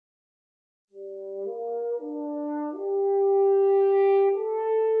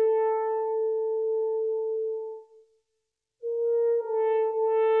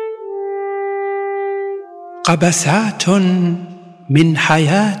قبسات من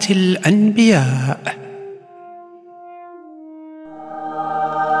حياة الأنبياء.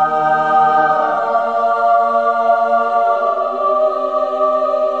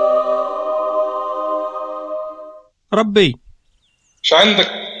 ربي اش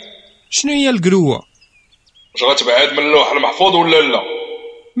عندك؟ شنو هي القروة؟ واش غتبعد من اللوح المحفوظ ولا لا؟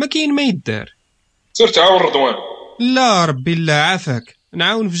 ما كاين ما يدار. سير تعاون رضوان. لا ربي لا عافاك،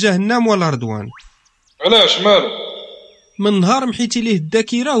 نعاون في جهنم ولا رضوان. علاش مالو؟ من نهار محيتي ليه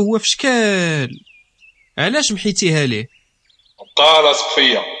الذاكره هو في شكال. علاش محيتيها ليه؟ بقى لاصق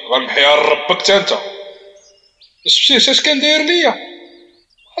فيا، غنمحيها لربك حتى انت. شفتي اش كان داير ليا؟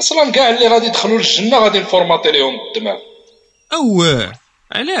 اصلا كاع اللي غادي يدخلوا للجنه غادي نفورماطي ليهم الدماغ. اوه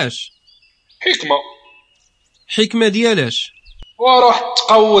علاش؟ حكمه ديالاش؟ وراح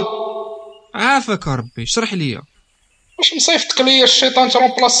تقود. عافاك ربي، شرح ليا. واش مصيفطك ليا الشيطان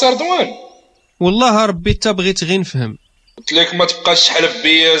ترومبلاصي رضوان؟ والله ربي تا بغيت غير نفهم. قلت لك ما تبقاش تحلف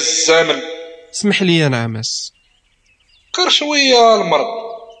بيا الزمن. اسمح لي نعمس. كر شويه المرض،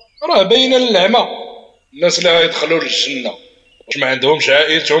 راه باينه اللعمه. الناس اللي غيدخلوا للجنه واش ما عندهمش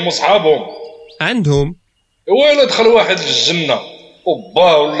عائلتهم وصحابهم؟ عندهم. ولا دخل واحد للجنه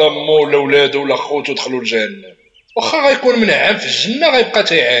وباه ولا مو ولا ولادو ولا خوتو دخلوا لجهنم، واخا غيكون منعم في الجنه غيبقى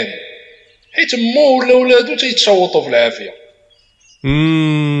تيعاني حيت مو ولا ولادو تيتشوطوا في العافيه.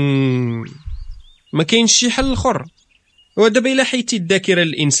 ما كاينش شي حل اخر. ودابا الا حيتي الذاكره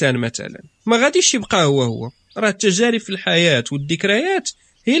للانسان مثلا ما غاديش يبقى هو راه التجارب في الحياه والذكريات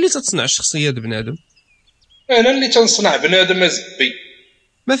هي اللي تصنع شخصيه بنادم. انا اللي تنصنع بنادم ازبي.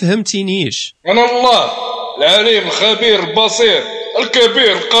 ما فهمتينيش. انا الله العليم الخبير البصير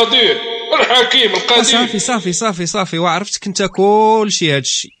الكبير القدير الحكيم القدير. صافي وعرفتك انت كل شيء هذا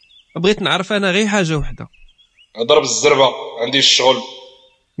الشيء. بغيت نعرف انا غير حاجه وحده. اضرب الزربه عندي الشغل.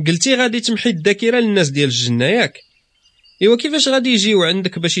 قلتي غادي تمحي الذاكره للناس ديال الجنه ياك؟ ايوا كيفاش غادي يجيو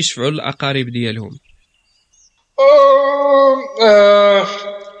عندك باش يشفعوا للاقارب ديالهم؟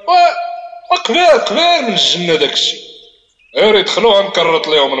 قبال من الجنه داكشي غير يدخلوها نكرط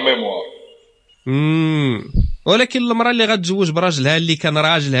ليهم الميموار. ولكن المراه اللي غتزوج براجلها اللي كان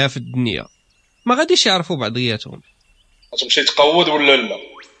راجلها في الدنيا ما غاديش يعرفوا بعضياتهم. غتمشي تقود ولا لا؟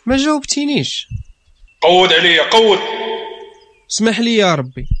 ما جاوبتينيش. قود عليا قود. اسمح لي يا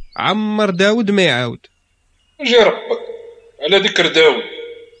ربي، عمر داود ما يعاود. جي ربك على ذكر داود،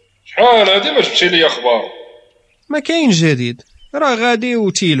 شحال هادي ما جبتي لي اخبار؟ ما كاين جديد، راه غادي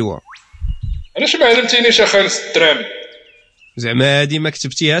وتيلوا. علاش ما علمتينيش اخانس الدرامي؟ زعما هادي ما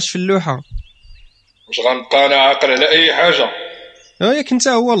كتبتيهاش في اللوحه؟ واش غنبقى انا عاقل على اي حاجه؟ ياك انت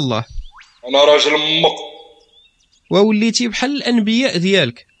هو الله. انا راجل امك. ووليتي بحال الانبياء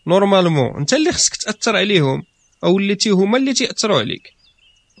ديالك نورمالمون، انت اللي خصك تاثر عليهم او وليتي هما اللي تاثروا عليك.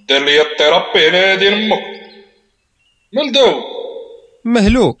 دير لي الطيرابي هنا ديال امك. مال داود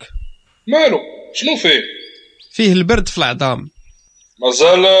مهلوك. مالو؟ شنو فيه البرد في العظام.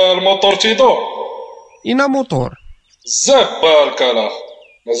 مازال الموتور تيدور؟ اين موتور بزاف بالك الاخ،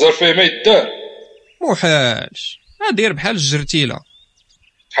 مازال فيه ما يدار. موحالش، دير بحال الجرتيله.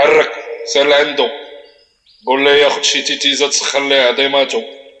 تحرك سير لعندو قول ليه ياخد شي تيتيزه تسخن ليه عظيماتو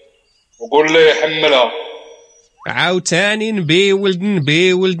وقول ليه يحملها. عاوتاني نبي ولد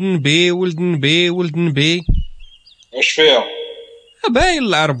نبي. واش فيها؟ باين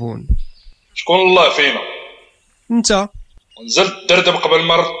العربون. شكون الله فينا؟ انت. نزلت دردم قبل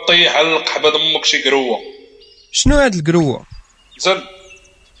ما طيح على القحبه دمك شي قروه. شنو هاد القروه؟ نزل.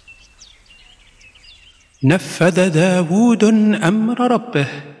 نفذ داود أمر ربه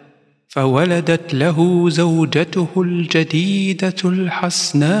فولدت له زوجته الجديدة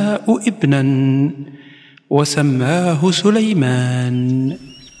الحسناء ابنا وسماه سليمان.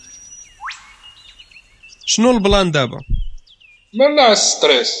 شنو البلان دابا؟ مالنا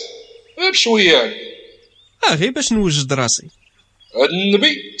ستريس غير بشويه غير باش نوجد راسي. هاد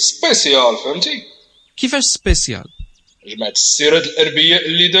النبي سبيسيال فهمتي؟ كيفاش سبيسيال؟ جمعت السيرة الانبياء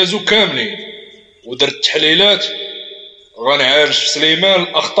اللي دازو كاملين ودرت تحليلات غنعالج في سليمان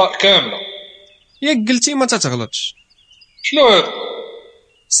الاخطاء كامله. ياك قلتي ما تتغلطش. شنو هذا؟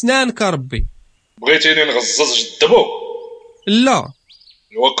 سنانك ربي. بغيتيني نغزز جدبو؟ لا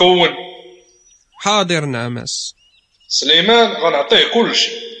وكون. حاضر نعمس. سليمان غنعطيه كل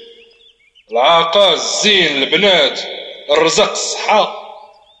شيء، العاقه الزين البنات الرزق الصحه.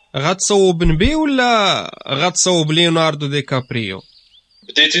 غتصوب نبي ولا غتصوب ليوناردو دي كابريو؟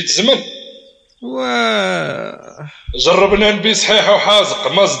 بديتي تزمن. جربنا نبي صحيح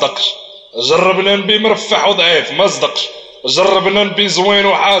وحازق ما صدقش، جربنا نبي مرفح وضعيف ما صدقش، جربنا نبي زوين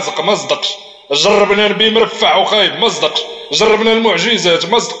وحازق ما صدقش، جربنا نبي مرفح وخايب ما صدقش، جربنا المعجزات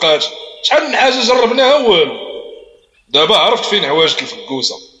ما صدقاتش، شحال من حاجه جربناها والو. دابا عرفت فين حوايج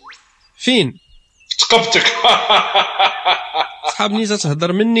الفكوسه. فين؟ في تقبتك. صحابني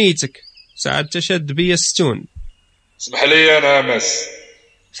تتهضر من نيتك ساعات تشاد بيا الستون. اسمح لي انا ماس.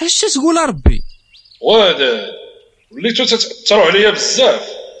 اش تقول ربي؟ وهذا وليتو تتاثروا عليا بزاف.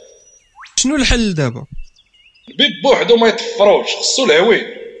 شنو الحل دابا؟ البيب بوحدو ما يطفروش، خصو العوين.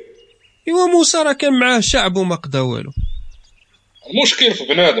 ايوا موسى راه كان معاه شعب وما قدا والو. المشكل في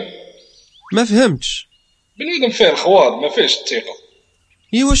بنادم. ما فهمتش. بنادم فيه الخواض ما فيهش الثقه.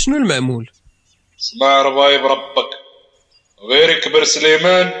 ايوا شنو المعمول؟ اسمع ربايب ربك، غير يكبر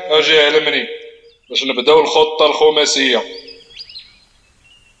سليمان اجي علمني باش نبداو الخطه الخماسيه.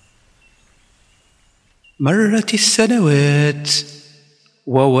 مرت السنوات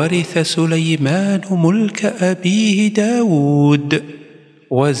وورث سليمان ملك أبيه داود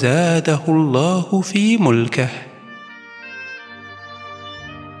وزاده الله في ملكه.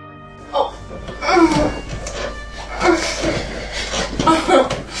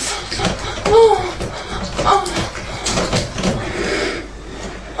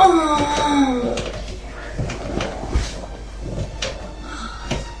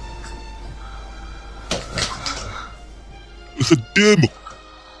 خدامة.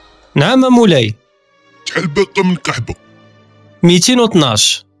 نعم مولاي. شحال باقا من قحبة؟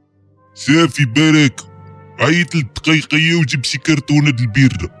 212. صافي بركة. عيط للدقيقية وجيب شي كرتونة د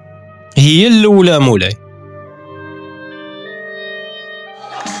البيرة. هي الأولى مولاي.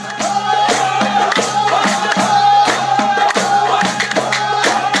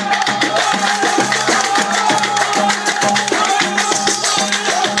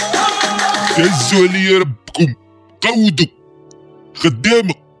 تهزوا عليا ربكم، قودوا.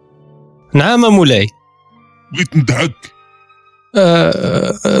 خدامة. نعم مولاي. بغيت نضحك.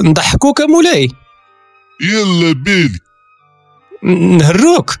 نضحكوك مولاي. يلا بالي.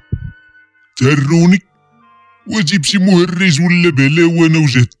 نهروك. تهروني وجيب شي مهرج ولا بهلاوة انا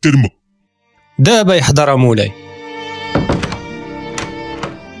وجه الترمة. دابا يحضر مولاي.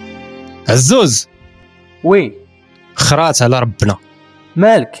 عزوز. وي. خرات على ربنا.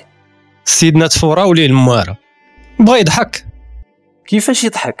 مالك؟ سيدنا تفورا وليه الموارة بغا يضحك. كيفاش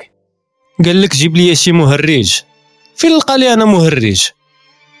يضحك؟ قال لك جيب لي شي مهرج. فين لقى لي انا مهرج؟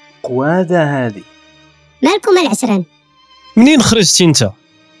 قواده هادي. مالكم العسران؟ منين خرجتي انت؟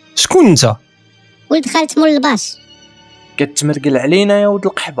 شكون انت؟ ولد خالت مول الباش. كتمرقل علينا يا ولد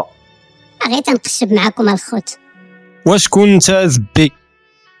القحبه. غير تنقشب معاكم الخوت. وشكون انت زبي؟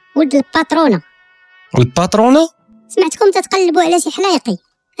 ولد الباترونه. الباترونه؟ سمعتكم تتقلبوا على شي حلايقي.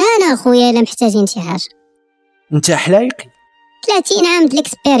 انا اخويا الا محتاجين شي حاجه. انت حلايقي؟ 30 عام د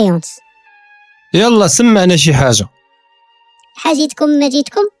الاكسبيريونس. يلا سمعنا شي حاجه. حاجتكم ما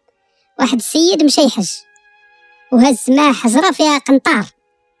جيتكم. واحد السيد مشى يحج وهز معاه حجره فيها قنطار.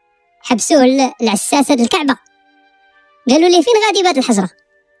 حبسوه العساسه د الكعبه. قالوا لي فين غادي بهاد الحجره؟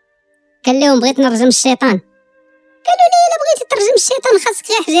 قال لهم بغيت نرجم الشيطان. قالوا لي الا بغيتي ترجم الشيطان خاصك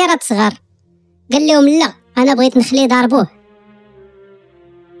غير حجيرات صغار. قال لهم لا انا بغيت نخليه ضربوه.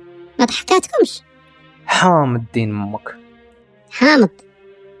 ما ضحكاتكمش؟ حامد دين امك.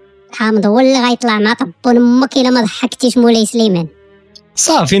 حامد هو اللي غيطلع مع طبون امك الا ما ضحكتيش مولاي سليمان.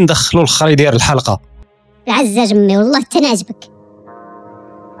 صافي ندخلوا الخري ديال الحلقه. العزاز امي والله تنعجبك.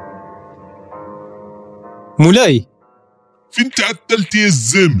 مولاي فين تعطلتي يا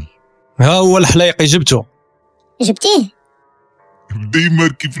الزامل؟ ها هو الحلايق جبته. جبتيه؟ بدا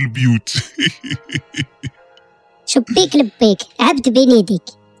يماركي في البيوت. شبيك لبيك عبد بين يديك.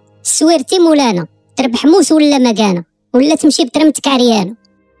 سويرتي مولانا تربح موس ولا مكانه ولا تمشي بترمتك عريانه.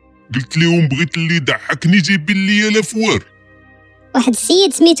 قلت لهم بغيت اللي يضحكني جايبين لي الافوار. واحد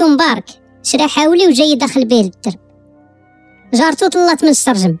السيد سميتو مبارك شرا حاولي وجاي داخل به للدرب. جارتو طلات من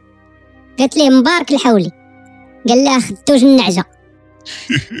السرجم قالت ليه مبارك الحولي. قال لها خدوج النعجه.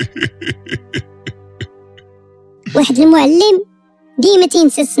 واحد المعلم ديما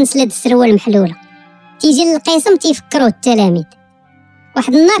تينسى السلسله د السروال المحلوله. تيجي للقسم تيفكروا التلاميذ.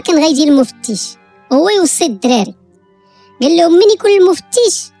 واحد النهار كان غيجي المفتش هو يوصي الدراري. قال لهم من يكون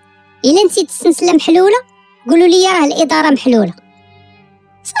المفتش الا نسيت السلسله محلوله قولوا لي راه الاداره محلوله.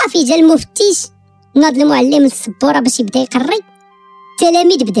 صافي جا المفتش ناض المعلم للسبوره باش يبدا يقري.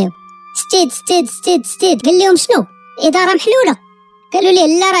 التلاميذ بداو ستيد قال لهم شنو الاداره محلوله؟ قالوا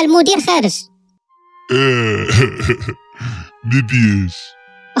ليه لا راه المدير خارج. ما بياش.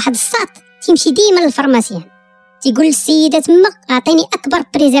 واحد الساط تيمشي ديما للفارماسيان تيقول للسيده تما اعطيني اكبر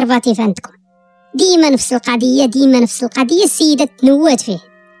بريزرفاتيف عندكم. ديما نفس القضيه. السيده تنوات فيه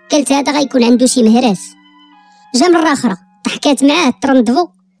قالت هذا غيكون عنده شي مهراس. جا مرة اخرى ضحكات معاه ترندفو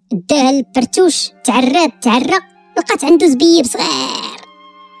داها البرتوش تعرى لقات عنده زبيب صغير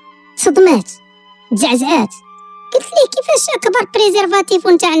صدمات، تزعزعات. قلت ليه كيفاش اكبر بريزرفاتيف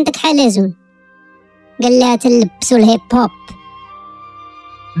وانت عندك حلزون؟ قال لها تلبسوا الهيب هوب.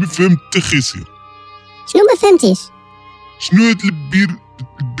 ما فهمت تخيسير. شنو ما فهمتيش؟ شنو هاد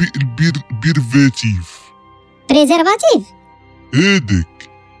البيرفاتيف؟ بريزرفاتيف هاداك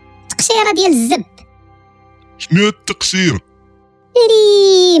تقشيره ديال الزب. شنو هاد التقشيره؟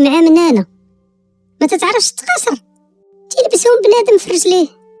 ري مع منانه ما تتعرفش تقاصر، تلبسهم بنادم في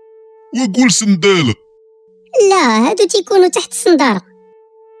رجليه. وقول سندالة. لا هادو تيكونوا تحت الصنداره.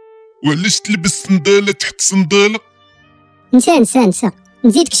 وعلاش تلبس سندالة تحت صندالة؟ نسى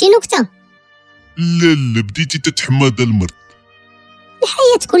نزيدك شي نكته. لا بديتي تتحماض المرض.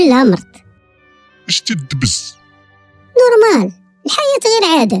 الحياه كلها مرض. اش تدبس؟ نورمال، الحياه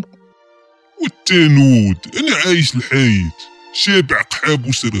غير عذاب. والتانود انا عايش الحياة شابع قحاب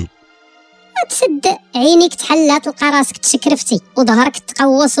وشراب. ما تصدق عينيك تحلها تلقى راسك تشكرفتي وظهرك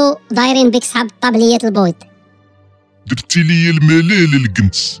تقوص ودايرين بك صحاب الطابليات البويض. درتي لي الملال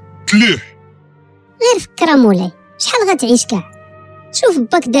القنص تلاح. غير فكره مولاي، شحال غتعيش كاع؟ شوف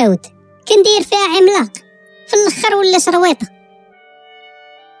باك داود كان داير فيها عملاق، في الاخر ولا شرويطه.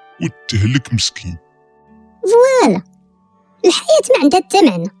 وتهلك مسكين. فوالا الحياه ما عندها حتى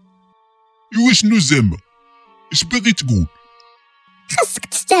معنى. ايوا شنو زعما اش باغي تقول؟ خاصك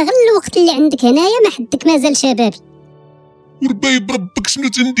تستغل الوقت اللي عندك هنايا، ما حدك مازال شبابي. وربايب ربك شنو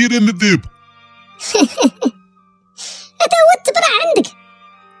تندير انا دابا؟ هذا هو التبرع عندك،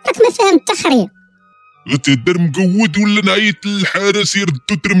 راك ما فاهم التخريب. غتهدر مقود ولا نعيط للحارس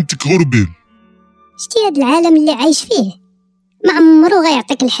يردو ترمتك غربال؟ شتي هاد العالم اللي عايش فيه ما عمرو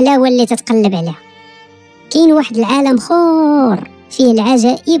غيعطيك الحلاوه اللي تتقلب عليها. كاين واحد العالم خور فيه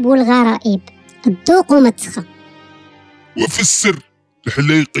العجائب والغرائب، الذوق وما تسخى. وفي السر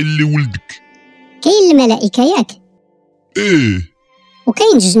الحلايق اللي ولدك كاين الملائكه ياك؟ ايه.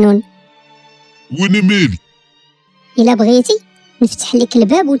 وكاين الجنون. وانا مالي؟ الا بغيتي نفتح لك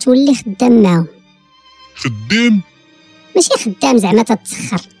الباب وتولي خدام معاهم. خدام؟ ماشي خدام زعما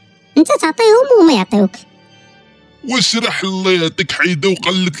تتسخر، انت تعطيهم وما يعطيوك. واشرح الله يعطيك حيده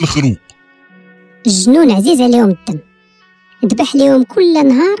وقلت الخروق. الجنون عزيز عليهم الدم، ذبح ليهم كل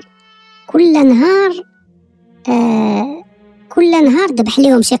نهار ذبح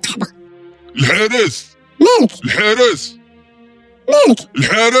ليهم شي قحبه. الحارس مالك؟ الحارس مالك؟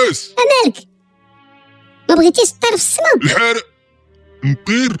 الحارس مالك؟ ما بغيتيش تطير في السما؟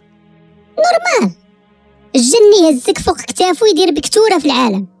 نطير؟ نورمال، الجني يهزك فوق كتافو يدير بك تورة في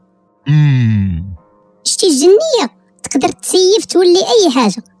العالم. شتي الجنية تقدر تسيف تولي اي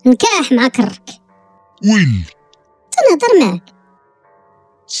حاجة، نكاح مع كرك. ويلي تنهضر معك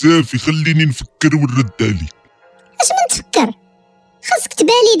صافي خليني نفكر ونرد عليك. اش من تفكر؟ خاصك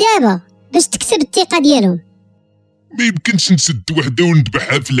تبالي دابا باش تكسب الثقة ديالهم. ما يمكنش نسد وحده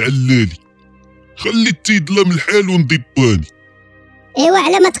وندبحها في العلالي. خلي التيضلم الحال ونضيباني. ايوا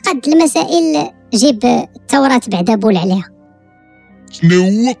على ما تقد المسائل جيب التوراة بعدا بول عليها. شنو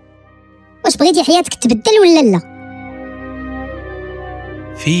هو؟ واش بغيتي حياتك تبدل ولا لا؟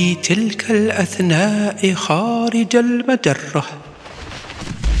 في تلك الأثناء خارج المجرة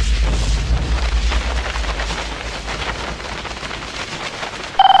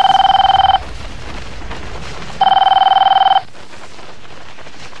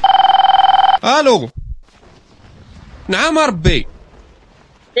الو. نعم ربي.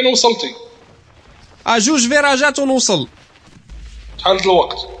 فين وصلتي؟ جوج فيراجات ونوصل. شحال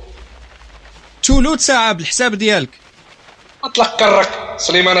الوقت؟ تولود ساعة بالحساب ديالك. اطلق كرك،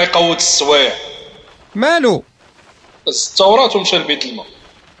 سليمان يقود السوايع. مالو؟ هز التوراة ومشى لبيت الماء.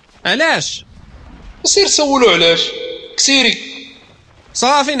 علاش؟ سير سولو علاش، كسيري.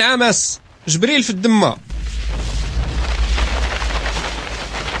 صافي نعمس، جبريل في الدمة.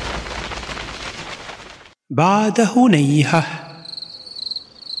 بعد هنيهة.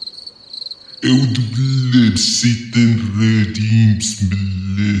 أعوذ بالله الشيطان الرجيم، بسم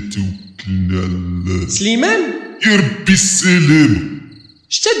الله توكلنا على الله. سليمان يا ربي السلامة.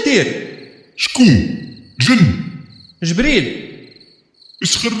 شتا دير؟ شكون؟ جن؟ جبريل.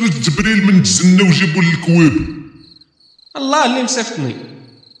 اش خرج جبريل من الجنة وجابو للكواب؟ الله اللي مسفتني.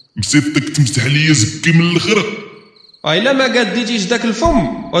 مسيتك تمسح ليا زكي من الخرق. الا ما قديتيش داك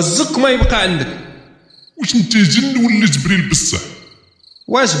الفم والزك ما يبقى عندك. واش انت جن ولا جبريل بصح؟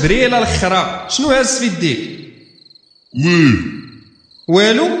 واش جبريل الخرا شنو هاز في يديك؟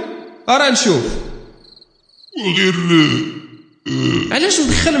 والو ارا نشوف. وغير علاش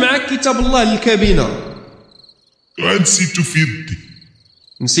ندخل معاك كتاب الله للكابينه؟ نسيتو في يدي.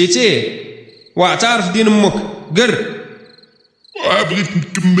 نسيتيه؟ واعترف دين امك قر. بغيت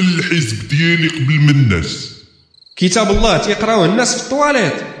نكمل الحزب ديالي قبل ما الناس. كتاب الله تيقراوه الناس في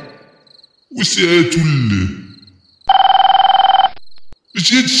الطواليت. وساعات الله.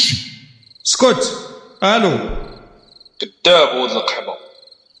 اش هادشي؟ اسكت. الو. كذاب ولد القحبه.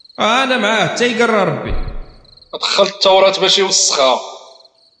 انا معاه حتى يقرا ربي. دخل التوراة باش يوسخها.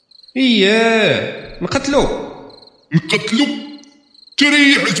 اييه نقتلو.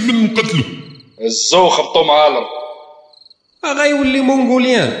 تريحت من نقتلو. هزو خبطو مع الارض. غيولي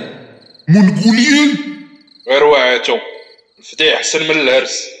مونغوليان. غير وعاتو الفديح احسن من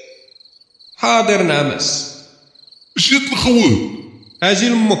الهرس. حاضر نعمس. اش هاد الخوار؟ اجي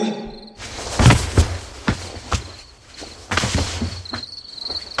لامك.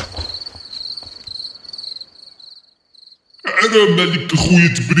 حرام عليك خويا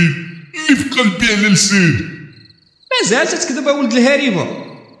تبريد اللي في قلبي على لساني. مازال تكذب يا ولد الهريبه.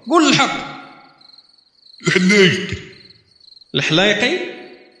 قول الحق. الحلايقي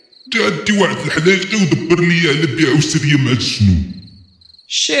تعدي واحد الحلايقي ودبر لي على بيع وسريه مع الجنون.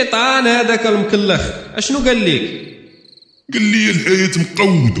 الشيطان هذاك المكلخ اشنو قال لك؟ قال لي الحياه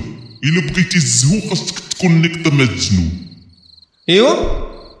مقوده، الا بغيتي الزهو خاصك تكون نقطه مع الجنون. ايوا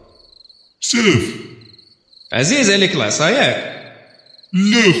ساف عزيز عليك العصا ياك؟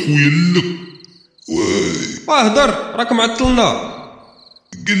 لا خويا لا. واهدر راك معطلنا.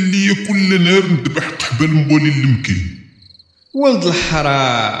 قال لي كل نهار نذبح قحبه الموالي المكين. ولد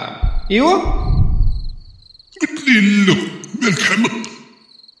الحرام. ايوا قلت ليه لا، مالك حمق.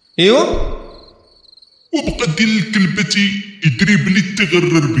 ايوا وبقى ديال الكلبتي يدري بلي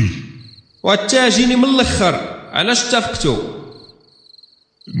تغرر بيه. واتاجيني من الاخر. علاش اتفقتوا؟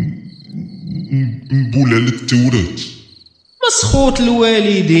 نبول على التوراة. مسخوط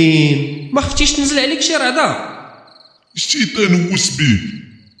الوالدين. ما خفتيش تنزل عليك شي رعده؟ الشيطان هو سبيل.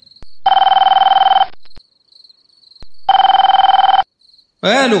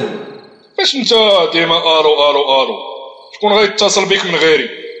 الو. فاش انت ديما الو شكون غيتصل بك من غيري؟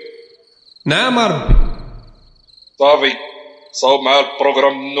 نعم ربي. صافي صاوب مع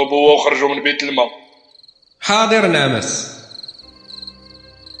البروغرام النبوه وخرجوا من بيت الماء. حاضر نعمس.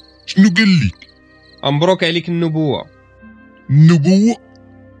 شنو قال لك؟ مبروك عليك النبوه.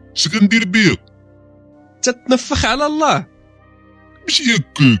 اش كندير بيها؟ تتنفخ على الله. ماشي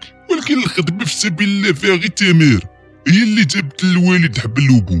هكاك، ولكن الخدمه في سبيل الله فيها غير تمار، هي اللي جابت الوالد حبل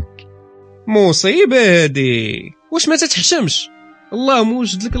الوبون. مصيبه هادي. واش ما تتحشمش؟ الله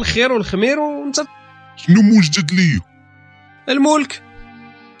موجد لك الخير والخمير وانت شنو موجد ليا؟ الملك.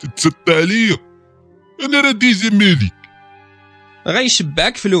 تتسطى عليا؟ انا راه ديجا مالك.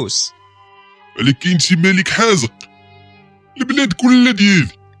 غيشبعك فلوس. ولكن شي مالك حازق. البلاد كلها ديالي.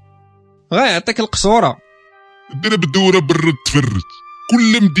 غيعطيك القصوره. ضرب دوره برا تفرج،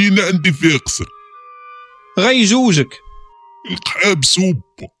 كل مدينه عندي فيها قصر. غيجوجك. القحاب صوبه.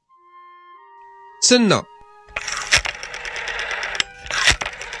 تسنى.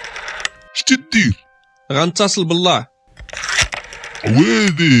 اش تدير؟ غنتصل بالله.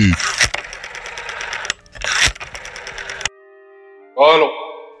 وادي الو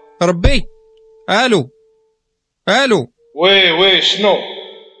ربي. الو وي شنو؟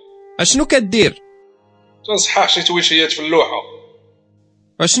 اشنو كدير؟ تنصحح شي تويشيات في اللوحه.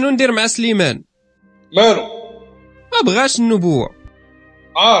 اشنو ندير مع سليمان؟ مالو؟ ما بغاش النبوه.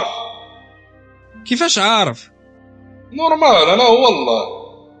 عارف. كيفاش عارف؟ نورمال انا هو الله.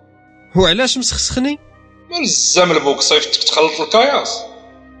 هو علاش مسخسخني؟ ملزم البوك صيفتك تخلط الكياس.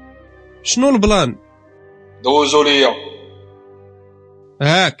 شنو البلان؟ دوزو ليا.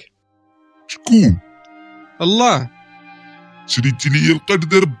 هاك. شكون؟ الله. شريتي ليا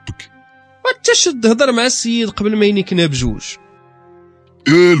القرد ربك. وتشد هضر مع السيد قبل ما ينكنا بجوج.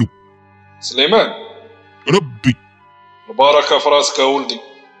 الو سليمان. ربي. البركه في راسك ولدي.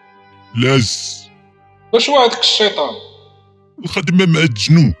 لاز واش وعدك الشيطان؟ الخدمه مع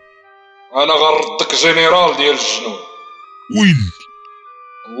الجنون. انا غنردك جنرال ديال الجنون. ويلي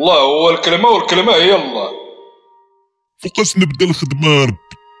الله هو الكلمه والكلمه هي الله. فوقاش نبدا الخدمه ربي؟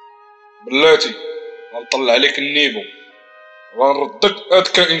 بلاتي غنطلع عليك النيفو غنردك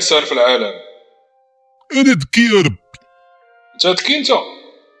اذكى انسان في العالم. انا ذكي يا ربي. انت ذكي انت؟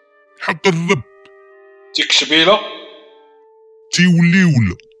 حق الرب. تيك شبيله تيولي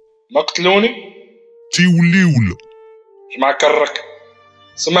ولا ما قتلوني تيولي ولا جمع كرك.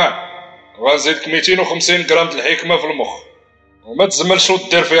 سمع غنزيدك 250 غرام د الحكمه في المخ وما تزملش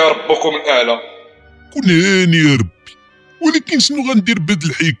ودير فيها ربكم الاعلى. كون هاني يا ربي، ولكن شنو غندير بهاد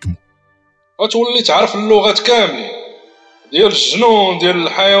الحكمه؟ غتولي تعرف اللغات كاملين ديال الجنون ديال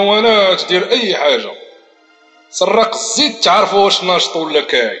الحيوانات ديال اي حاجه. سرق الزيت تعرفوا واش ناشط ولا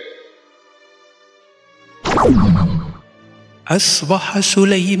كاي. أصبح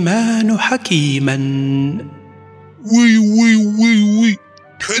سليمان حكيما. وي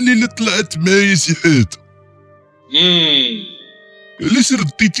بحال الا طلعت معايا شي حاجه. علاش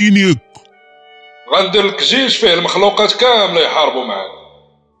رديتيني هكا؟ غندير لك جيش فيه المخلوقات كامله يحاربوا معاك.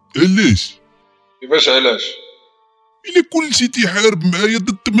 علاش؟ كيفاش علاش؟ الا كلشي تيحارب معايا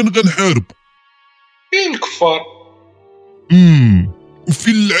ضد من غنحارب. كاين الكفار.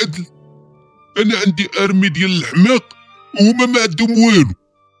 وفين العدل؟ انا عندي ارمي ديال الحماق وهما ما عندهم والو.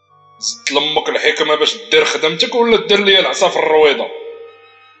 زدت لامك الحكمه باش دير خدمتك ولا دير ليا العصا في الرويضه؟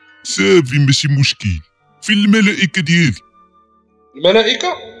 صافي ماشي مشكل. فين الملائكه ديالي؟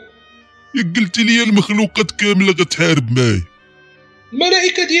 الملائكه؟ يا قلت لي المخلوقات كامله غتحارب معايا.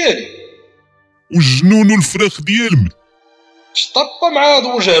 الملائكه ديالي والجنون والفراخ ديال من شططه مع هاد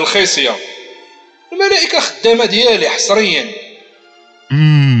وجه الخيسيه. الملائكه خدامه ديالي حصريا.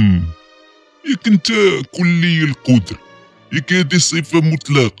 ياك انت كلي القدره، ياك هادي صفه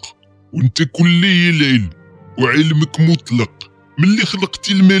مطلقه، وانت كلي العلم وعلمك مطلق. ملي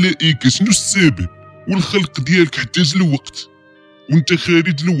خلقتي الملائكه شنو السبب؟ والخلق ديالك احتاج لوقت وانت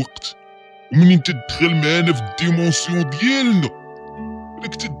خارج الوقت، ومنين تدخل معانا في الديمونسيون ديالنا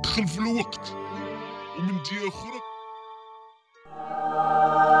راك تدخل في الوقت، ومن جهه اخرى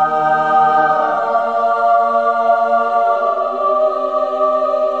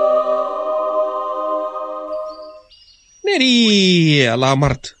ناري على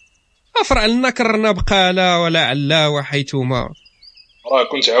مرض افرع لنا كرنا بقالا ولا علا وحيتما. راه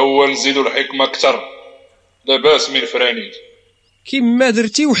كنت عوال نزيدو الحكمه اكثر. لاباس من فرانيت كيما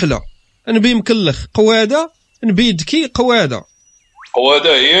درتي وحله نبي مكلخ قواده نبي دكي قواده.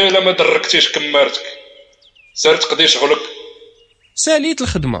 قواده هي الا ما دركتيش كمارتك. سير تقضي شغلك. ساليت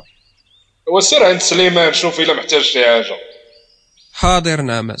الخدمه. وسير عند سليمان شوف الا محتاج شي حاجه. حاضر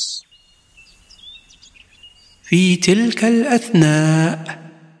نامس. في تلك الأثناء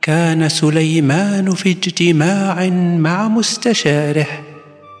كان سليمان في اجتماع مع مستشاره.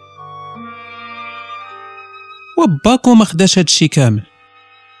 وباكو ما خداش هادشي كامل.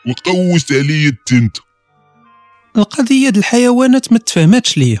 وقوس عليا التنت. القضيه د الحيوانات ما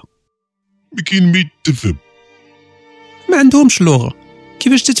تفهماتش ليا. ما كاين ما يتفهم. ما عندهمش لغه،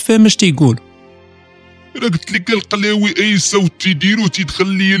 كيفاش تتفهم اش تيقول؟ راه قلت لك القلاوي اي صوت تيديرو تيدخل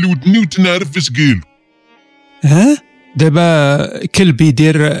ليا لودني وتنعرف اش قالو. ها دابا كلب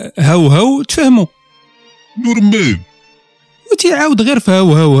يدير هاو هاو تفهمو نورمال. وتيعاود غير في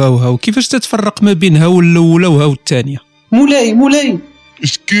هاو هاو هاو هاو. كيفاش تتفرق ما بين هاو الاولى وهاو الثانيه؟ مولاي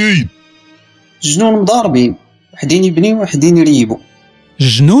اش كاين؟ جنون مضاربين، وحدين يبنيو وحدين يريبو.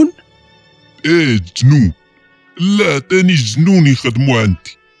 الجنون؟ جنون. لا تاني الجنون يخدمو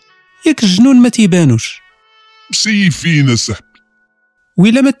عندي. ياك الجنون ما تيبانوش. مسيفين صاحبي.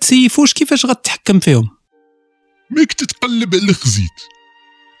 وإلا ما تسيفوش كيفاش غتحكم فيهم؟ ماك تتقلب على خزيت.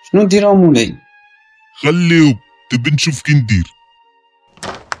 شنو نديرو مولاي؟ خليهم دابا نشوف كي ندير.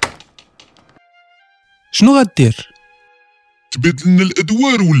 شنو غدير؟ تبادلنا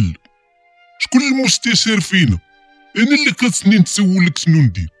الادوار ولا شكون المستشار فينا؟ انا اللي خاصني نسولك شنو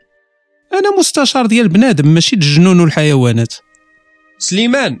ندير. انا مستشار ديال بنادم ماشي الجنون والحيوانات.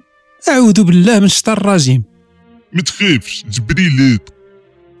 سليمان اعوذ بالله من الشيطان الرجيم. ما تخافش جبريل هاد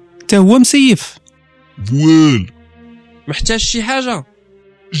تا هو مسيف. فوالا. محتاج شي حاجه؟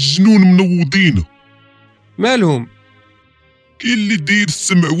 الجنون منوضينا. مالهم؟ كاين اللي داير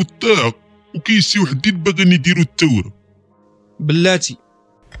السمع والطاعه وكاين شي وحدين باغيين يديروا الثوره. بلاتي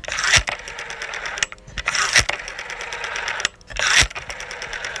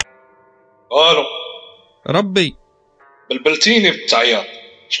الو ربي بلبلتيني بالتعياط.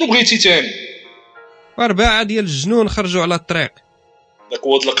 شنو بغيتي تاني؟ 4 ديال الجنون خرجوا على الطريق. داك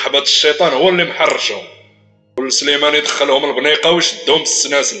ولد القحبات الشيطان هو اللي محرشهم. قول سليمان يدخلهم البنيقه ويشدهم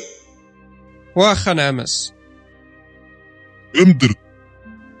بالسناسل. واخا نعمس. امدر.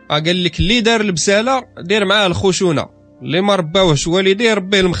 قال لك اللي دار البساله دير معاه الخشونه، اللي ما رباوهش والديه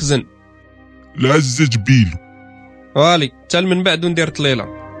يربيه المخزن. العزه جبيلو. والي حتى من بعد ندير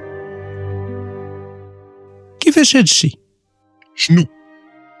طليله. كيفاش هادشي؟ شنو؟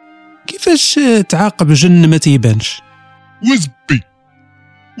 كيفاش تعاقب جن ما تيبانش؟ وزبي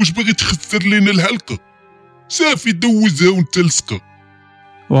واش باغي تخسر لينا الحلقه؟ صافي دوزها وانت لصقه.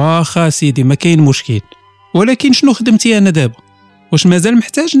 واخا سيدي ما كاين مشكل، ولكن شنو خدمتي انا دابا؟ واش مازال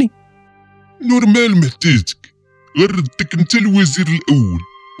محتاجني؟ نورمال محتاجك، غير ردك انت الوزير الاول،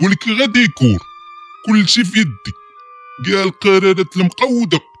 ولكن غادي يكون كلشي في يدك. كاع القرارات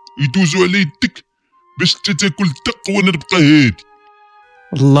المقوده يدوزوا على يدك باش انت تاكل الدق وانا نبقى هادي.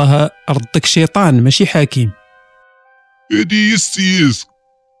 والله ردك شيطان ماشي حكيم. هادي هي السياسه،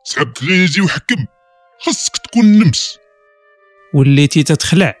 صحابك غير يجي وحكم، خاصك تكون نمس. وليتي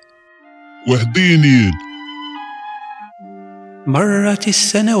تتخلع وحديني مرت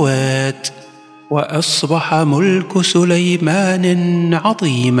السنوات وأصبح ملك سليمان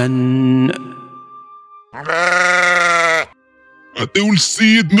عظيما. عطيو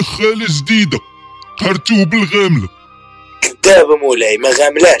للسيد نخالة جديدة قهرتوه بالغاملة. كذاب مولاي، ما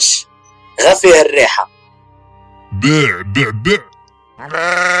غاملاش، غا فيها الريحة. باع باع باع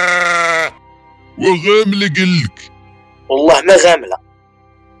وغاملة قالك. والله ما غاملة.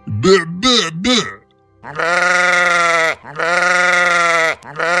 باع باع باع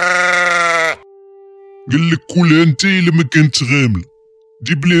قالك كلها انت إلا ما كانت غاملة.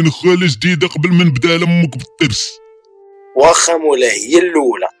 جيب لي نخالة جديدة قبل ما نبدا لأمك بالطرس. واخا مولاي، هي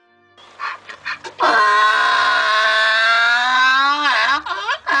الأولى.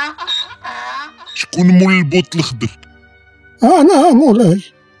 شكون مول البوط الخضر؟ أنا مولاي.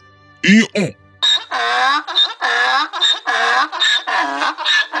 إيه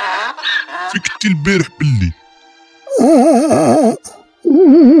فيك كنتي البارح بالليل؟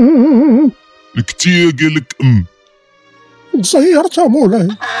 نكتيا قالك تزيرت مولاي.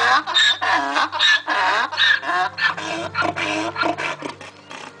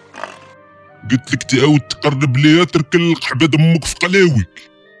 قلت لك تعاود تقرب ليها تركل القحبة دمك في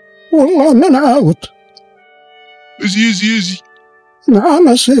قلاويك. والله ما نعاود. اجي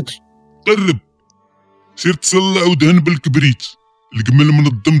نعم سيدي. قرب، سير تصلع ودهن بالكبريت، القمل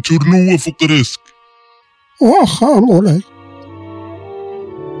منظم تورنوه فوق راسك. واخا مولاي.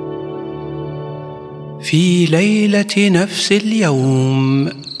 في ليلة نفس اليوم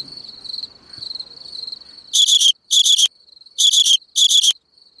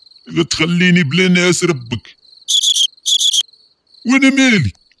لا تخليني بلا ناس ربك. وانا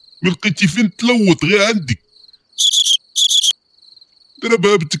مالي، ما لقيتي فين تلوط غير عندي.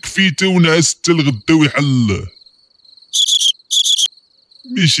 ضربها بتكفيته ونعس حتى الغدا ويحل.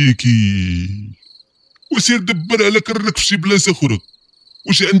 مشيكي وسير دبر على كرك في شي بلاصه اخرى.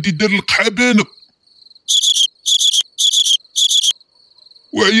 واش عندي دار القحابانه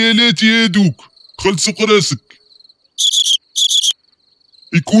وعيالاتي هادوك خلصوا راسك.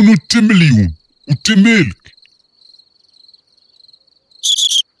 يكونوا 8 مليون وانت مالك.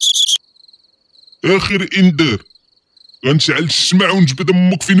 اخر انذار، غنشعل الشمع ونجبد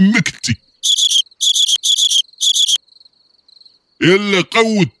امك فين ما كنتي. يلا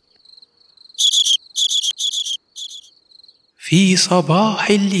قود. في صباح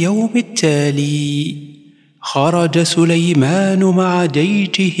اليوم التالي خرج سليمان مع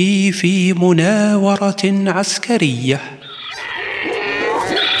جيشه في مناورة عسكرية.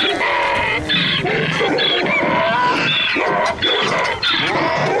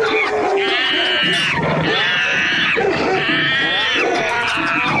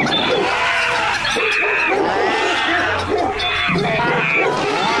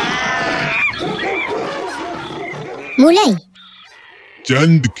 مولاي، انت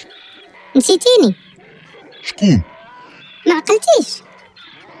عندك نسيتيني. شكون؟ ما عقلتيش؟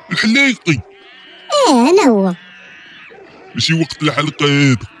 الحلايقي. انا هو. ماشي وقت الحلقة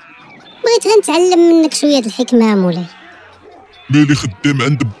هذا. بغيت غير نتعلم منك شوية الحكمة مولاي. مالي خدام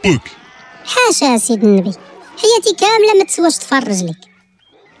عند باك. حاشا سيد النبي، حياتي كاملة ما تسواش تفرج لك.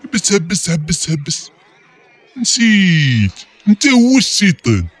 هبس نسيت، انت هو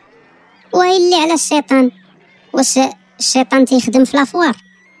الشيطان. ويلي على الشيطان، واش الشيطان تيخدم في لافوار؟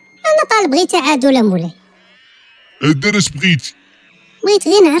 انا طالب غير تعادل مولاي. هذا راش بغيتي؟ بغيت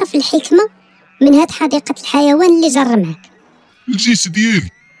غير نعرف الحكمة من هاد حديقة الحيوان اللي جر معاك. الجيش ديالي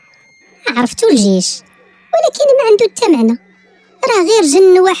عرفتو الجيش، ولكن ما عنده حتى معنى، راه غير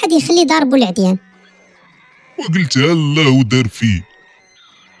جن واحد يخلي ضاربو العديان. وقلتها الله ودار فيه.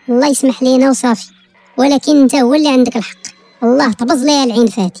 الله يسمح لينا وصافي، ولكن انت هو اللي عندك الحق. الله طبز ليها العين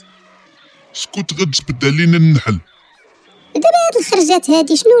فاتي. شكون غتجبد علينا النحل؟ دابا هاد الخرجات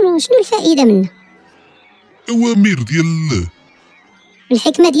هادي شنو الفائدة منها؟ اوامر ديال الله.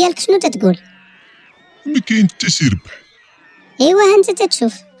 الحكمة ديالك شنو تتقول؟ ما كاين حتى شي ربح. ايوا انت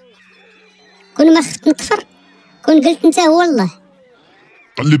تتشوف، كون ما خفت نكفر، كون قلت انت هو الله.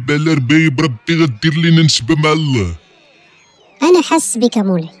 قلب على ربايب ربي غدير لينا نشبه مع الله. انا حاس بك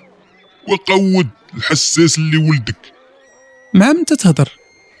مولاي. وقود الحساس اللي ولدك. مع من تتهضر؟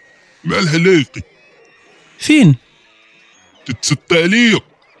 مع الحلايقي. فين؟ تتسطى عليا،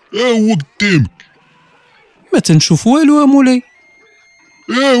 هو قدامك. ما تنشوف والو مولاي.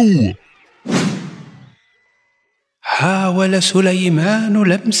 هو حاول سليمان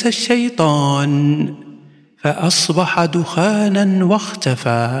لمس الشيطان فأصبح دخانا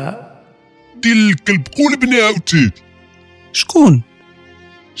واختفى. دير الكلب قول ابني عاوتاني. شكون؟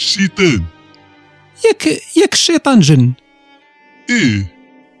 الشيطان. ياك الشيطان جن. ايه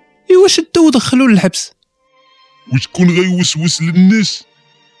ايوا شدو ودخلو للحبس. وشكون غيوسوس للناس؟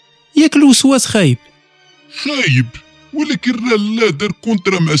 ياك الوسواس خايب. خايب، ولكن راه الله دار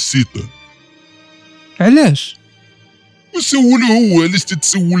كونترا مع الشيطان. علاش؟ وسولو هو، علاش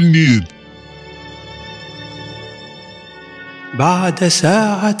تتسولني أنا؟ بعد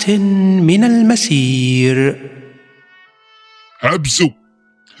ساعة من المسير. حبسو.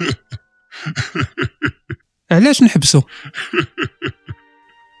 علاش نحبسو؟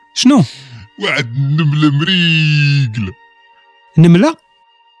 شنو؟ واحد النملة مريقلة. نملة؟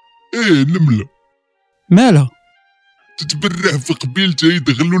 ايه نملة. مالها؟ تتبرع في قبيلتها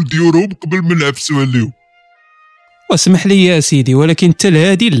يدخلوا لديورهم قبل ما نعفسوا عليهم. واسمح لي يا سيدي، ولكن انت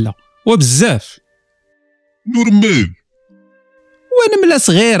الهادي لا وبزاف. نورمال. ونملة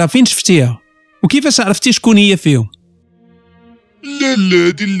صغيرة فين شفتيها؟ وكيفاش عرفتي شكون هي فيهم؟ لا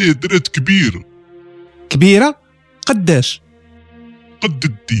هادي اللي هدرات كبيرة. كبيرة؟ قداش؟ قد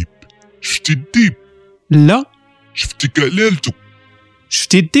الديب. شفتي الديب؟ لا. شفتي كعلالته؟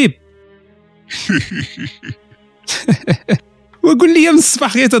 شفتي الديب؟ وقول لي من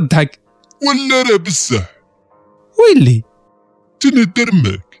الصباح غير تضحك. ولا راه بصح. ويلي تنهدر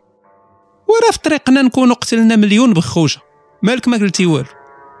معاك. وراه في طريقنا نكونوا قتلنا مليون بخوجة، مالك ما قلتي والو؟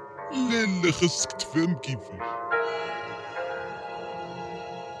 لا خاصك تفهم كيفاش.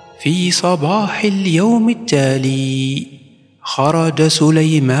 في صباح اليوم التالي خرج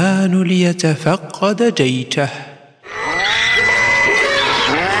سليمان ليتفقد جيشه.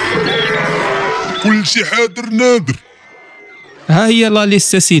 كل شي حاضر نادر. ها هي لا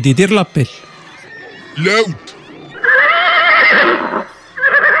ليست سيدي، دير لابيل. العود.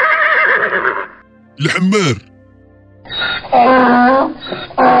 الحمار.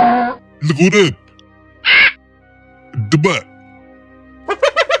 الغراب. الضباع.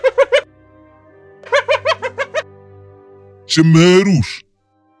 شمهاروش.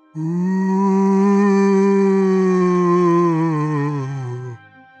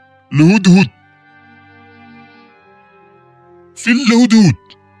 الهدهد. فين الهدهد؟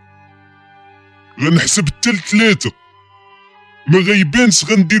 غنحسب حتى ل3، ما غيبانش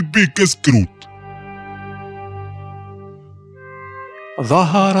غندير بيه كاس كروت.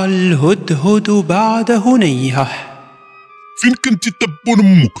 ظهر الهدهد بعد هنيهة. فين كنتي طبون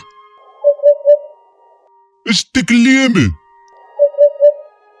امك؟ اش داك اليمين؟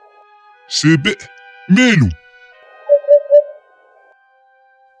 سابق مالو؟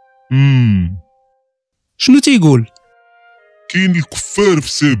 شنو تيقول؟ كاين الكفار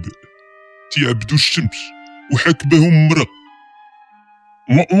في سابق تيعبدوا الشمس وحاكبهم مرا.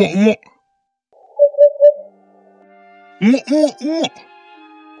 ما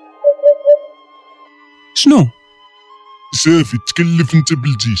شنو؟ صافي تكلف انت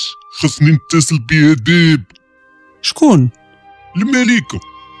بالجيش، خاصني نتصل بها داب. شكون؟ الملكة.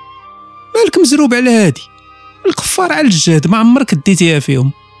 مالك مزروب على هادي؟ الكفار على الجهد ما عمرك ديتيها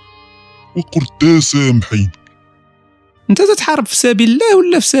فيهم. وقرتا سامحين. انت تتحارب في سبيل الله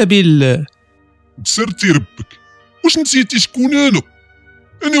ولا في سبيل بسرتي ربك، واش نسيتي شكون انا؟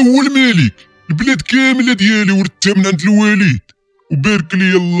 انا هو الملك، البلاد كامله ديالي ورثتها من عند الوالد وبارك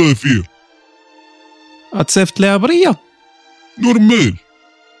لي الله فيها. غتصيفط ليها بريه؟ نورمال.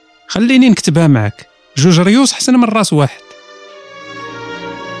 خليني نكتبها معك، 2 ريوس حسن من راس واحد.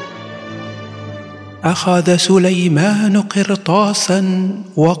 أخذ سليمان قرطاسا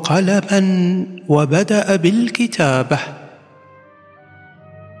وقلما وبدأ بالكتابة.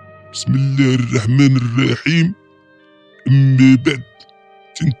 بسم الله الرحمن الرحيم. أما بعد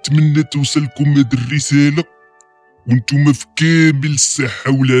تنتمنى توصلكم هاد الرسالة وانتم في كامل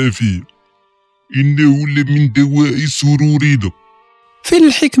الصحة والعافية، إنه لمن دواء سرورنا. فين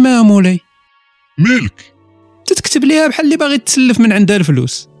الحكمة يا مولاي؟ مالك؟ تتكتب ليها بحال اللي باغي تسلف من عندها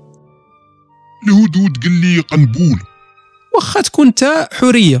الفلوس. الهدود قال لي قنبولة. واخا تكون انت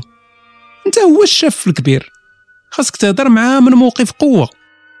حرية، انت هو الشاف الكبير، خاصك تهضر معاه من موقف قوة.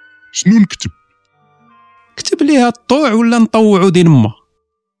 شنو نكتب؟ كتب ليها الطوع ولا نطوعو دين ما.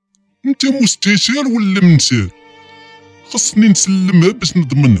 انت مستشار ولا منشار؟ خاصني نسلمها باش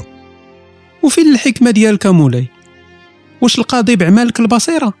نضمنها. وفين الحكمة ديالك مولاي؟ واش القاضي بعمالك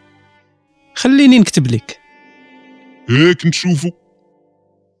البصيرة؟ خليني نكتب لك. هاك نشوفو.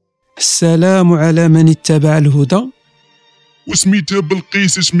 السلام على من اتبع الهدى. وسميتها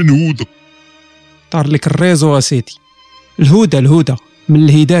بلقيس من هدى. طار لك الريزو سيدي. الهدى من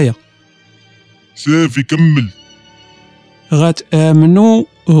الهداية. صافي كمل. غتآمنوا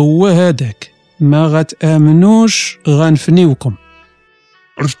هو هذاك، ما غتآمنوش غنفنيوكم.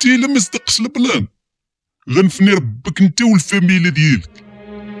 عرفتي الا ما صدقش البلان غنفني ربك انت والفاميلة ديالك.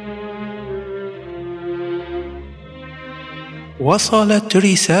 وصلت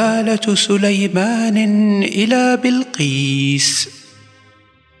رسالة سليمان إلى بلقيس.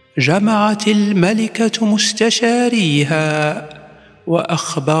 جمعت الملكة مستشاريها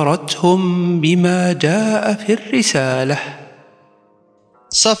وأخبرتهم بما جاء في الرسالة.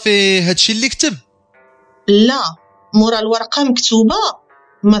 صافي هادشي اللي كتب؟ لا، مورا الورقة مكتوبة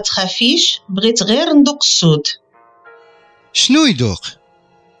ما تخافيش بغيت غير ندوق السود. شنو يدوق؟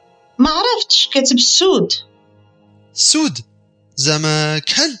 ما عرفتش، كاتب السود. السود زعما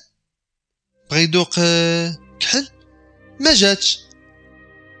كحل؟ بغي يدوق كحل؟ ما جاتش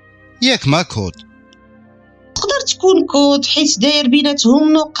ياك ما كود؟ تقدر تكون كود حيت داير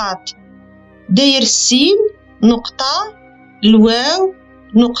بيناتهم نقاط، داير السين نقطة، الواو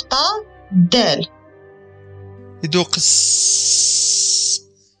نقطة، الدال. يدوق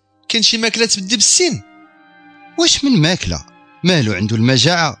كاين شي ماكلة تبدي بالسين؟ واش من ماكلة؟ مالو عنده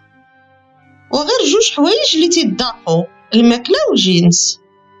المجاعة؟ وغير جوج حوايج اللي تيضاقوا، الماكلة والجنس.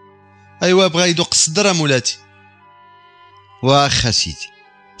 ايوا بغا يدوق الصدر مولاتي. واخا سيدي،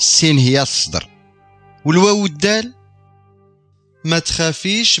 السين هي الصدر والواو والدال. ما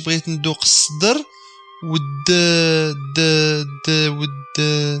تخافيش بغيت ندوق الصدر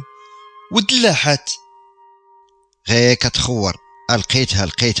والدلاحات. غير كتخور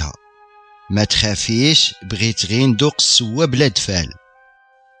لقيتها. ما تخافيش بغيت غير ندوق السوا بلا دفال.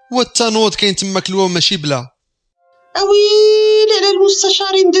 والتنوض كاين تماك الواو ماشي بلا. اويلي على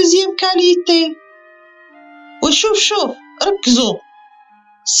المستشارين دوزيام كاليتي. وشوف ركزوا،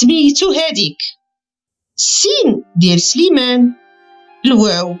 سميتو هاديك السين ديال سليمان،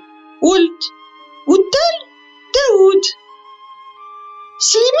 الواو ولد، والدال داود.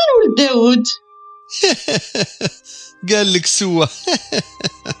 سليمان ولد داود. قال لك سوا.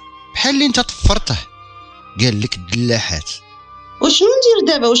 بحال اللي انت طفرته. قال لك الدلاحات. وشنو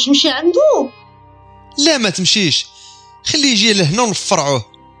ندير دابا؟ واش نمشي عنده؟ لا ما تمشيش، خليه يجي لهنا ونفرعوه.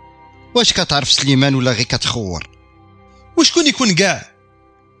 واش كتعرف سليمان ولا غير كتخور؟ وشكون يكون كاع؟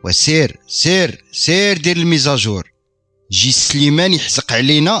 وسير دير الميزاجور. جي سليمان يحزق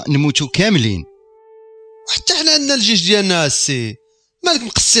علينا نموتو كاملين. وحتى حنا عندنا الجيش ديالنا السي. مالك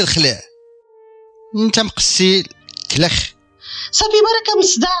مقصي الخلاع؟ انت مقصي كلخ. صافي بركه من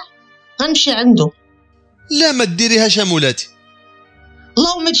الصداع، غنمشي عنده. لا ما ديريهاش مولاتي.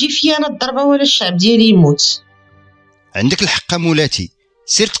 اللهم تجي فيا انا الضربه ولا الشعب ديالي يموت. عندك الحق مولاتي،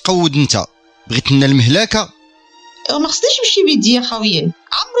 سير تقود انت. بغيت لنا المهلاكه. ما خصنيش نمشي بيدي يا خاويين،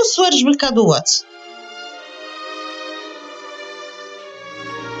 عمرو السوارج بالكادوات.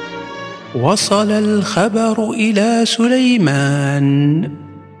 وصل الخبر إلى سليمان.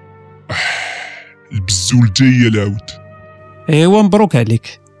 البزول جاي العود. ايوا مبروك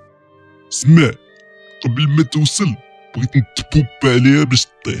عليك. اسمع، قبل ما توصل بغيت نتبوب عليها باش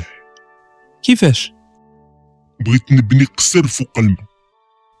تطيح. كيفاش؟ بغيت نبني قصر فوق الماء.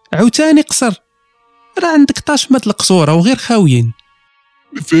 عاوتاني قصر؟ راه عندك طاشمة القصورة وغير خاويين.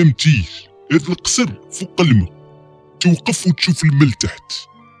 ما فهمتيش، هاد القصر فوق الماء، توقف وتشوف الماء لتحت.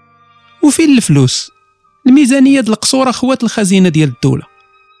 وفين الفلوس؟ الميزانية ديال القصورة خوات الخزينة ديال الدولة.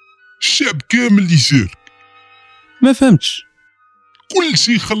 الشعب كامل يشارك. ما فهمتش. كل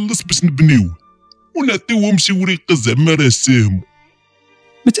شي يخلص باش نبنيوه ونعطيوهم شي وريقه زعما راه ساهموا.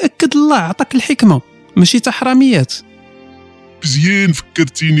 متأكد الله عطاك الحكمة ماشي تحراميات؟ مزيان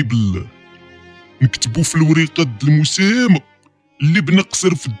فكرتيني بالله. نكتبوا في الوريقه د المساهمه اللي بنى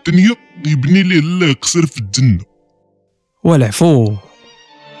قصر في الدنيا يبني ليه الله قصر في الجنه. والعفو.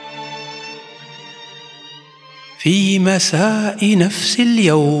 في مساء نفس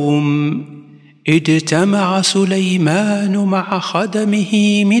اليوم اجتمع سليمان مع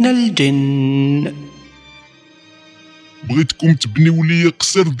خدمه من الجن. بغيتكم تبنيو لي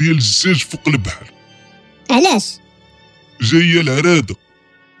قصر ديال الزجاج فوق البحر. علاش؟ جايه العراده.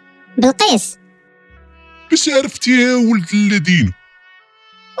 بلقيس باش عرفتيها ولد الذين.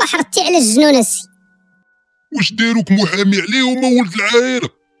 وحرتي على الجنون السي. واش داروك محامي عليهم ولد العايره؟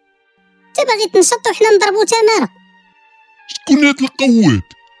 انت باغي تنشط وحنا نضربو تماره. شكون هاد القواد؟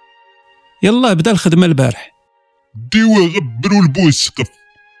 يلا بدا الخدمه البارح. ديوها غبروا البوه السقف.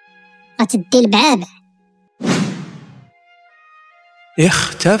 غتدي البعابع.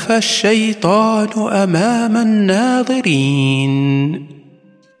 اختفى الشيطان أمام الناظرين.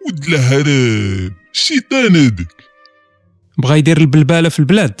 ود الحرام، الشيطان هذاك بغا يدير البلبالة في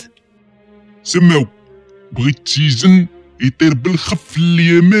البلاد. سمعوا، بغيت تيزن يطير بالخف في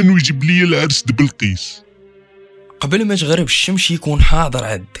اليمن ويجيب لي العرس د بلقيس قبل ما تغرب الشمس يكون حاضر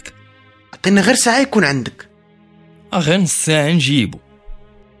عندك. عطينا غير ساعة يكون عندك. غير نص ساعة نجيبو.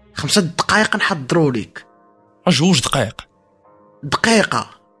 5 دقائق نحضروا ليك. 2 دقائق. دقيقة.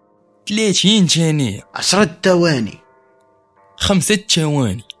 30 ثانية. 10 ثواني. 5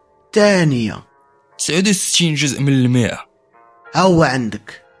 ثواني. تانية 69 جزء من 100. هو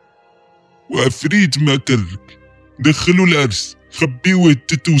عندك. وعفريت ما كرك، دخلوا العرس خبيوه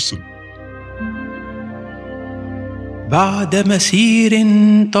حتى توصل. بعد مسير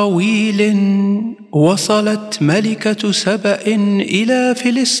طويل وصلت ملكة سبأ إلى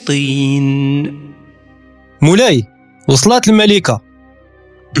فلسطين. مولاي وصلت الملكة.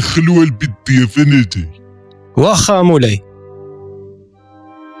 دخلوها البيت يا فنادي. واخا مولاي.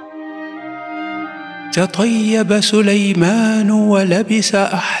 تطيب سليمان ولبس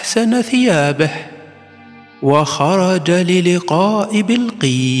أحسن ثيابه وخرج للقاء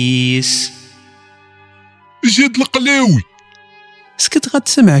بلقيس. اش هاد القلاوي؟ سكت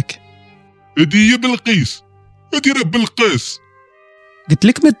غتسمعك. هادي هي بلقيس، هادي راه بلقاس. قلت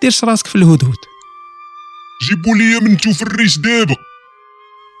لك ما ديرش راسك في الهدهد. جيبوا لي منتو في الريش دابا.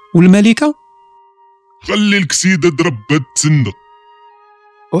 والملكة خلي الكسيدة ضربها تسنى.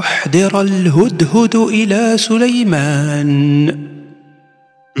 أحضر الهدهد إلى سليمان.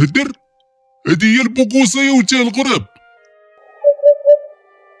 هدر؟ هادي هي البقوصة يا وتا الغراب.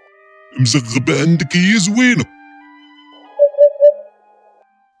 مزغبة عندك هي زوينة.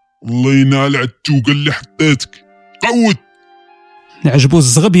 الله ينال عالتوقة اللي حطاتك. قود. نعجبو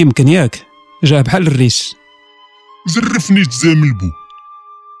الزغب يمكن ياك، جا بحال الريش. زرفني تزام البو.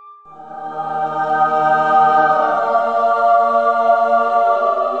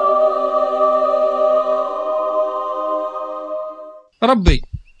 ربي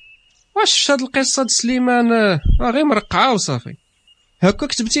واش فشت هاد القصة د سليمان غير مرقعة وصافي؟ هكا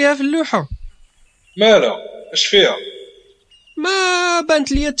كتبتيها في اللوحة؟ مالا اش فيها؟ ما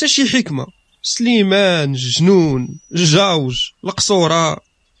بانت ليا حتى شي حكمة. سليمان جنون جاوج القصورة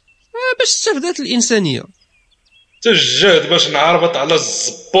باش استفدت الإنسانية. تجهد باش نعربط على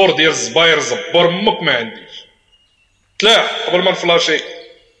الزبور ديال الزباير زبور امك ما عنديش. تلاح قبل ما نفلاشيك.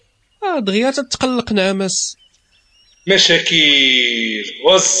 دغيا تتقلق نعمس. مشاكل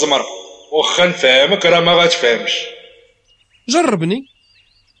والزمر واخا نفهمك راه ما غاتفهمش. جربني.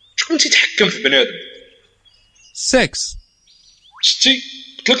 شكون تيتحكم في بنادم؟ السكس. شتي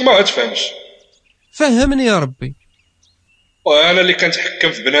قلتلك ما غاتفهمش. فهمني يا ربي. وانا اللي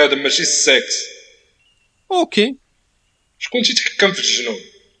كنتحكم في بنادم ماشي السكس. اوكي. شكون تيتحكم في الجنون؟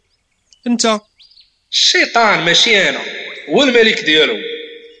 انت. الشيطان ماشي انا، هو الملك ديالو.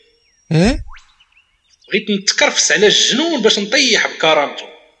 بغيت نتكرفس على الجنون باش نطيح بكرامته.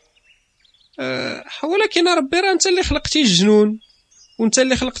 ولكن ربي راه انت اللي خلقتي الجنون وانت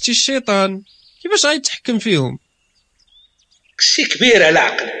اللي خلقتي الشيطان، كيفاش غيتحكم فيهم؟ شي كبير على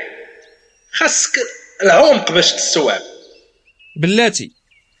عقلك، خاصك العمق باش تستوعب. بلاتي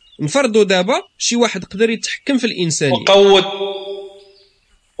نفرضوا دابا شي واحد قدر يتحكم في الانسان.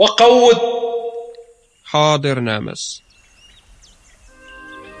 وقود. حاضر نعمس.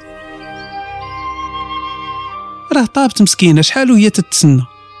 راه طابت مسكينة شحال وهي تتسنى.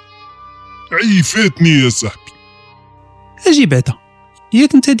 عيفاتني يا صاحبي. اجي بعدا،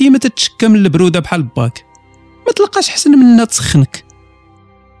 ياك انت ديما تتشكى من البرودة بحال باك، ما تلقاش حسن منها تسخنك.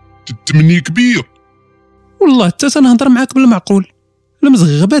 تتمنيك بيا والله حتى تنهضر معاك بالمعقول.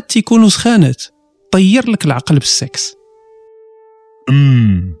 المزغبات تيكونوا سخانات، طير لك العقل بالسكس.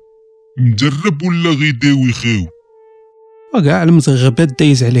 مجرب ولا غي داوي خاو؟ وكاع المزغبات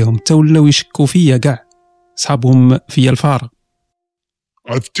دايز عليهم حتى ولاو يشكوا فيا كاع صحابهم فيا الفاره.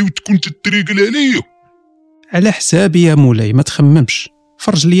 عرفتي وتكون تتريقل عليا؟ على حسابي يا مولاي، ما تخممش،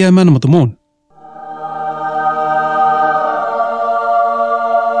 فرج لي مان مضمون.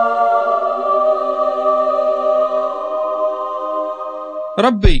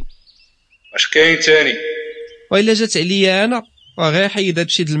 ربي اش كاين تاني؟ وإلا جات عليا انا غير حيد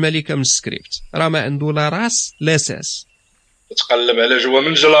هادشي د الملكه من السكريبت، راه ما عنده لا راس لا ساس. تقلب على جوا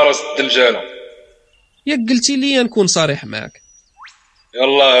من جلا راس الدنجاله. ياك قلتي لي نكون صريح معك.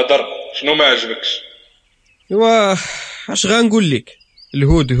 يلا هضر، شنو ما عجبكش؟ ايوا اش غنقول لك؟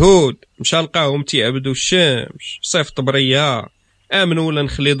 الهدهد مشى لقاهم تيعبدوا الشمس، صيفط بريه امن ولا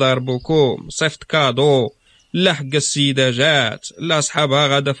نخلي ضاربوكم، صيفط كادو، لا حق السيده جات، لا صحابها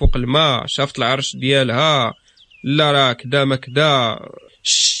غادا فوق الماء، شافت العرش ديالها، لا راه كدا ما كدا.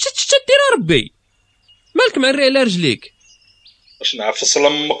 شتا دير ربي؟ مالك معري على رجليك؟ باش نعفصل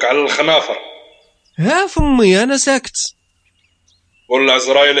امك على الخنافر. ها فمي انا ساكت. ولا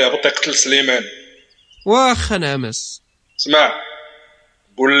عزرايل يهبط يقتل سليمان. واخا نعمس. اسمع،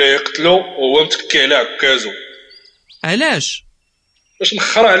 قول لي يقتلو وهو متكي على عكازو. علاش؟ باش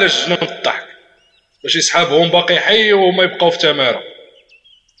نخرع على الجنون الضحك، باش يسحابهم باقي حي وما يبقاو في تماره.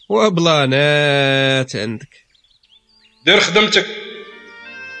 وبلانات عندك. دير خدمتك.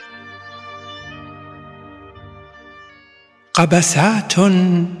 قبسات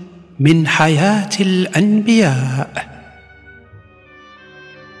من حياة الأنبياء.